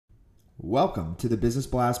Welcome to the Business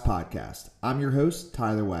Blast Podcast. I'm your host,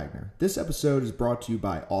 Tyler Wagner. This episode is brought to you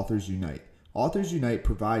by Authors Unite. Authors Unite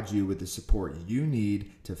provides you with the support you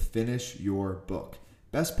need to finish your book.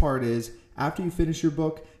 Best part is, after you finish your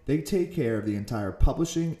book, they take care of the entire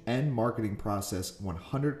publishing and marketing process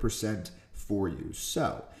 100% for you.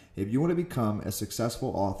 So, if you want to become a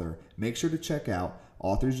successful author, make sure to check out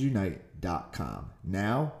authorsunite.com.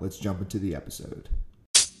 Now, let's jump into the episode.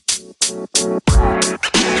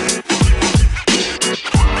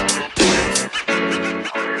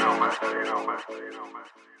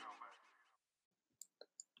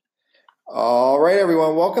 All right,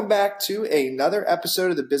 everyone. Welcome back to another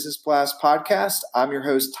episode of the Business Blast Podcast. I'm your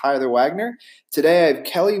host, Tyler Wagner. Today, I have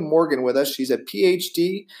Kelly Morgan with us. She's a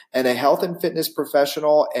PhD and a health and fitness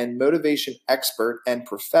professional and motivation expert and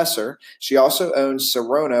professor. She also owns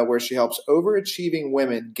Sirona, where she helps overachieving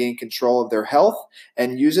women gain control of their health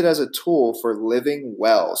and use it as a tool for living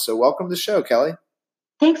well. So welcome to the show, Kelly.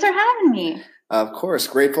 Thanks for having me. Of course.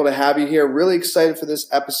 Grateful to have you here. Really excited for this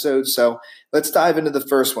episode. So let's dive into the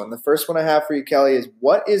first one. The first one I have for you, Kelly, is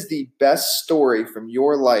what is the best story from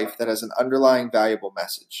your life that has an underlying valuable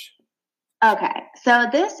message? Okay. So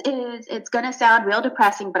it's going to sound real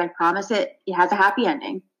depressing, but I promise it has a happy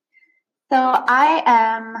ending. So I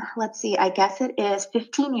am, I guess it is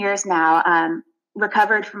 15 years now,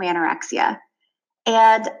 recovered from anorexia.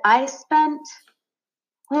 And I spent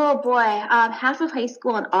half of high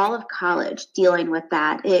school and all of college dealing with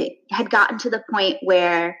that. It had gotten to the point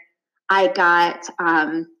where I got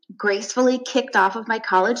gracefully kicked off of my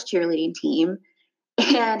college cheerleading team,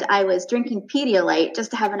 and I was drinking Pedialyte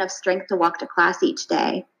just to have enough strength to walk to class each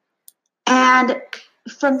day. And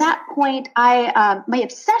from that point, my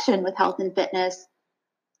obsession with health and fitness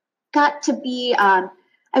got to be, I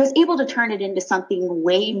was able to turn it into something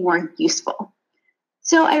way more useful.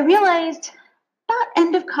 So I realized about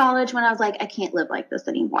end of college when I was like, I can't live like this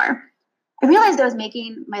anymore. I realized I was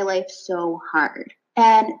making my life so hard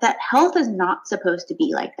and that health is not supposed to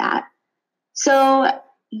be like that. So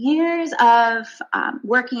years of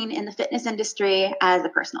working in the fitness industry as a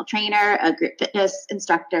personal trainer, a group fitness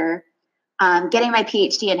instructor, getting my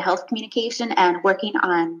PhD in health communication and working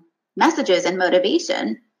on messages and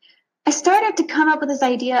motivation, I started to come up with this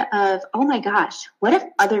idea of, oh my gosh, what if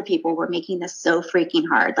other people were making this so freaking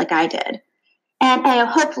hard like I did? And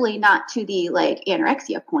hopefully not to the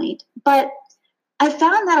anorexia point, but I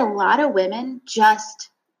found that a lot of women just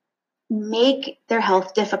make their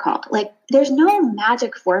health difficult. There's no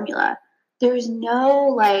magic formula. There's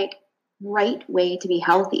no right way to be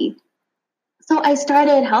healthy. So I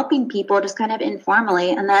started helping people just kind of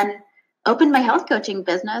informally, and then opened my health coaching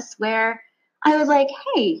business where I was like,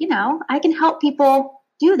 hey, I can help people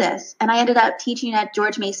do this. And I ended up teaching at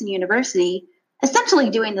George Mason University, essentially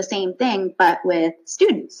doing the same thing, but with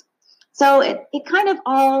students. So it kind of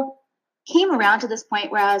all came around to this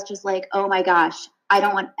point where I was just like, oh my gosh, I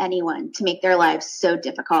don't want anyone to make their lives so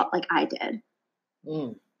difficult like I did.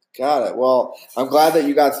 Got it. Well, I'm glad that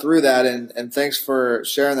you got through that, and thanks for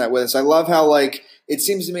sharing that with us. I love how it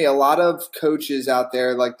seems to me a lot of coaches out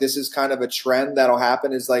there, this is kind of a trend that'll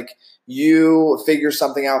happen is you figure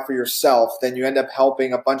something out for yourself, then you end up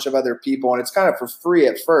helping a bunch of other people, and it's kind of for free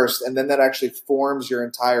at first, and then that actually forms your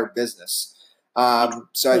entire business.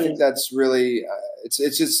 So I think that's really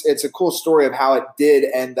it's a cool story of how it did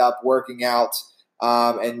end up working out,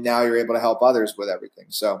 and now you're able to help others with everything.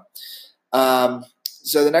 So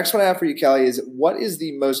the next one I have for you, Kelly, is what is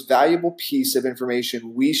the most valuable piece of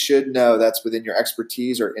information we should know that's within your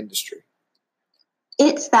expertise or industry?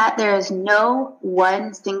 It's that there is no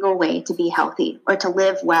one single way to be healthy or to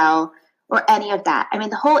live well or any of that. I mean,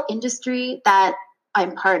 the whole industry that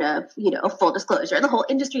I'm part of, full disclosure, the whole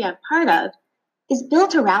industry I'm part of is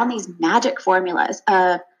built around these magic formulas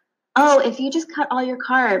of, if you just cut all your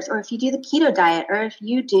carbs, or if you do the keto diet, or if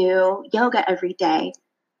you do yoga every day,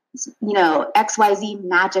 XYZ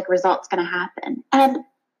magic results going to happen. And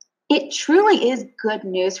it truly is good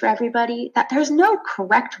news for everybody that there's no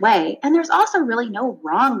correct way, and there's also really no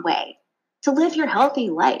wrong way to live your healthy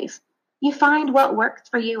life. You find what works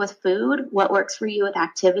for you with food, what works for you with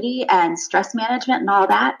activity and stress management and all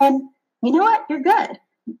that, and you know what? You're good.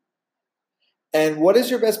 And what is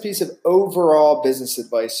your best piece of overall business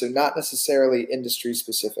advice, so not necessarily industry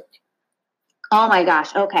specific? Oh my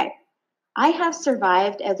gosh, okay. I have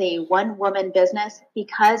survived as a one-woman business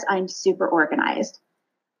because I'm super organized.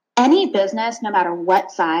 Any business, no matter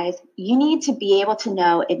what size, you need to be able to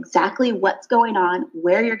know exactly what's going on,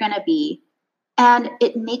 where you're going to be, and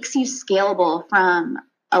it makes you scalable from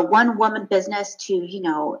a one-woman business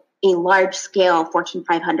to, a large-scale Fortune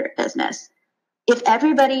 500 business. If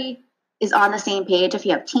everybody is on the same page, if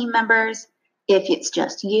you have team members, if it's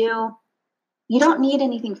just you don't need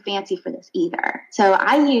anything fancy for this either. So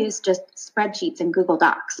I use just spreadsheets and Google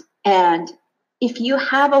Docs. And if you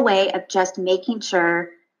have a way of just making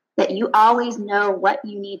sure that you always know what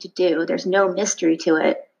you need to do, there's no mystery to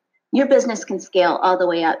it, your business can scale all the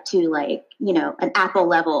way up to like, an Apple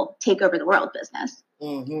level take over the world business.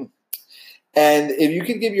 Mm-hmm. And if you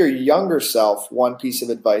could give your younger self one piece of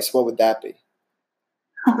advice, what would that be?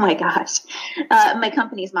 Oh my gosh. My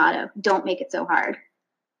company's motto, don't make it so hard.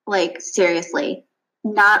 Like, seriously,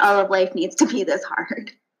 not all of life needs to be this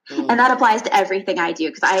hard. And that applies to everything I do,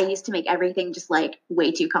 because I used to make everything just like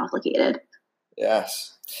way too complicated.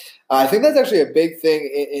 Yes. I think that's actually a big thing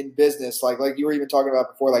in business. Like you were even talking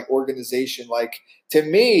about before, like organization. Like to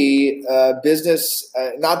me, business,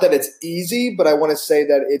 not that it's easy, but I want to say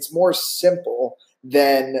that it's more simple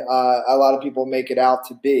than a lot of people make it out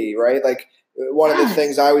to be, right? Like one of the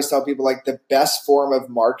things I always tell people, like the best form of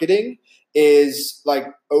marketing is like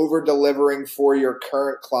over delivering for your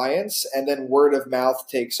current clients, and then word of mouth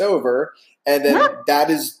takes over. And then that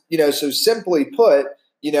is, so simply put,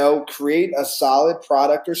 create a solid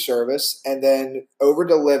product or service and then over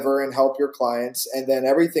deliver and help your clients. And then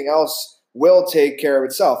everything else will take care of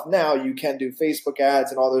itself. Now you can do Facebook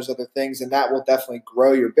ads and all those other things, and that will definitely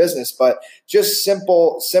grow your business. But just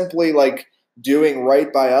simply like doing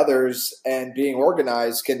right by others and being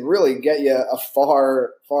organized can really get you a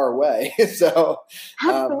far, far way. So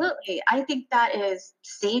absolutely. I think that is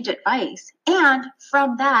sage advice. And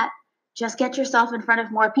from that, just get yourself in front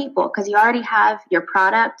of more people, because you already have your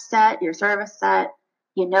product set, your service set.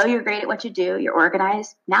 You're great at what you do. You're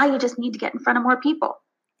organized. Now you just need to get in front of more people.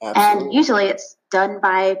 Absolutely. And usually it's done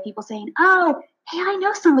by people saying, oh, hey, I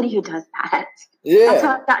know somebody who does that. Yeah. That's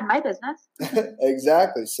how I've gotten my business.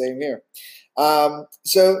 Exactly. Same here.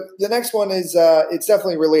 So the next one is, it's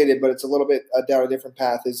definitely related, but it's a little bit down a different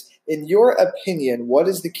path. Is, in your opinion, what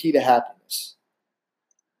is the key to happiness?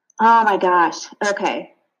 Oh my gosh.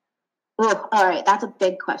 Okay. Well, all right. That's a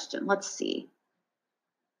big question. Let's see.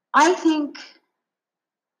 I think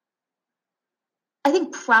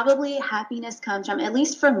probably happiness comes from, at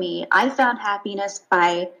least for me, I found happiness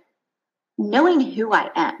by knowing who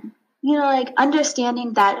I am. Like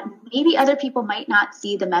understanding that maybe other people might not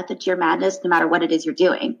see the method to your madness no matter what it is you're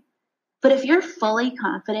doing. But if you're fully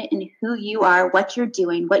confident in who you are, what you're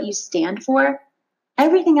doing, what you stand for,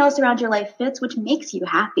 everything else around your life fits, which makes you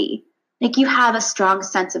happy. Like you have a strong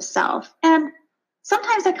sense of self. And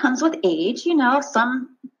sometimes that comes with age.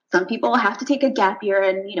 Some people have to take a gap year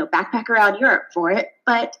and, backpack around Europe for it.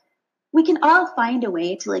 But we can all find a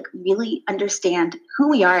way to like really understand who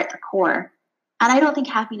we are at the core. And I don't think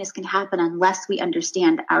happiness can happen unless we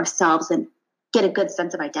understand ourselves and get a good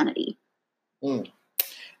sense of identity. And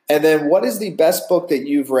then what is the best book that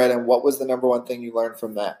you've read, and what was the number one thing you learned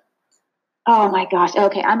from that? Oh my gosh.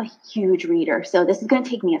 Okay. I'm a huge reader, so this is going to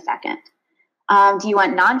take me a second. Do you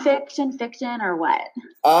want nonfiction, fiction, or what?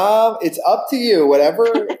 It's up to you. Whatever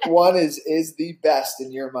one is the best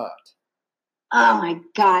in your mind. Oh my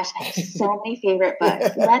gosh. I have so many favorite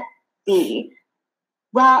books. Let's see.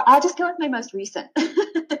 Well, I'll just go with my most recent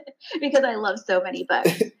because I love so many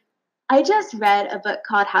books. I just read a book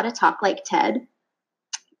called How to Talk Like Ted.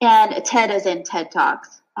 And TED is in TED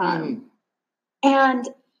Talks. And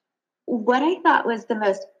what I thought was the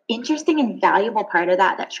most interesting and valuable part of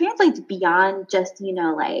that translates beyond just,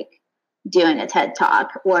 like doing a TED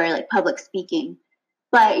Talk or like public speaking,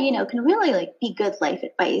 but, can really like be good life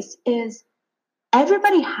advice, is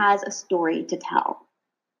everybody has a story to tell.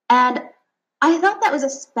 And I thought that was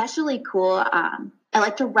especially cool. I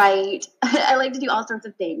like to write. I like to do all sorts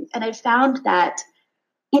of things. And I found that,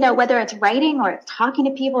 whether it's writing or it's talking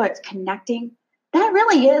to people or it's connecting, that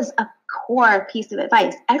really is a core piece of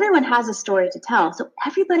advice. Everyone has a story to tell. So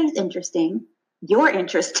everybody's interesting. You're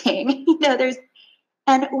interesting.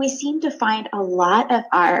 And we seem to find a lot of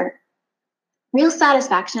our real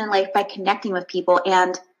satisfaction in life by connecting with people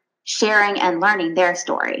and sharing and learning their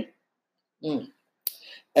story. And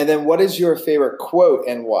then what is your favorite quote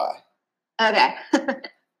and why? Okay.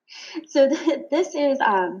 So this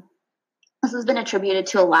has been attributed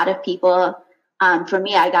to a lot of people. For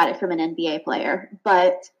me, I got it from an NBA player.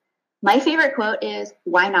 But my favorite quote is,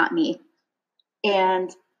 "Why not me?" And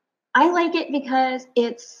I like it because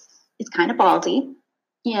it's kind of ballsy.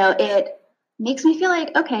 It makes me feel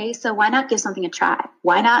like, okay, so why not give something a try?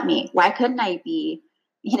 Why not me? Why couldn't I be,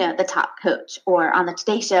 the top coach or on the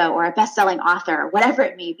Today Show or a best-selling author or whatever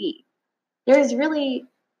it may be? You're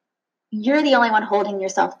the only one holding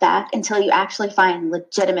yourself back until you actually find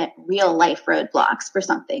legitimate, real life roadblocks for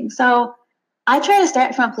something. So I try to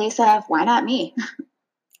start from a place of, why not me?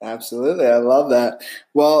 Absolutely. I love that.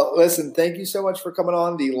 Well, listen, thank you so much for coming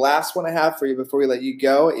on. The last one I have for you before we let you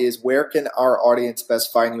go is, where can our audience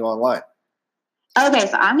best find you online? Okay,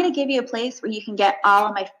 so I'm going to give you a place where you can get all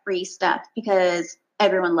of my free stuff because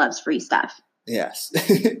everyone loves free stuff. Yes.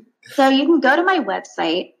 So you can go to my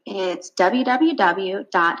website. It's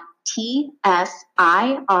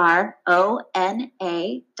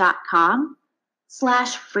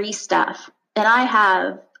www.tsirona.com/free stuff. And I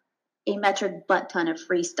have a metric butt ton of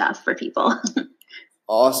free stuff for people.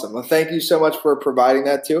 Awesome. Well, thank you so much for providing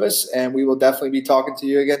that to us, and we will definitely be talking to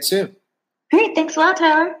you again soon. Great. Thanks a lot,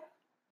 Tyler.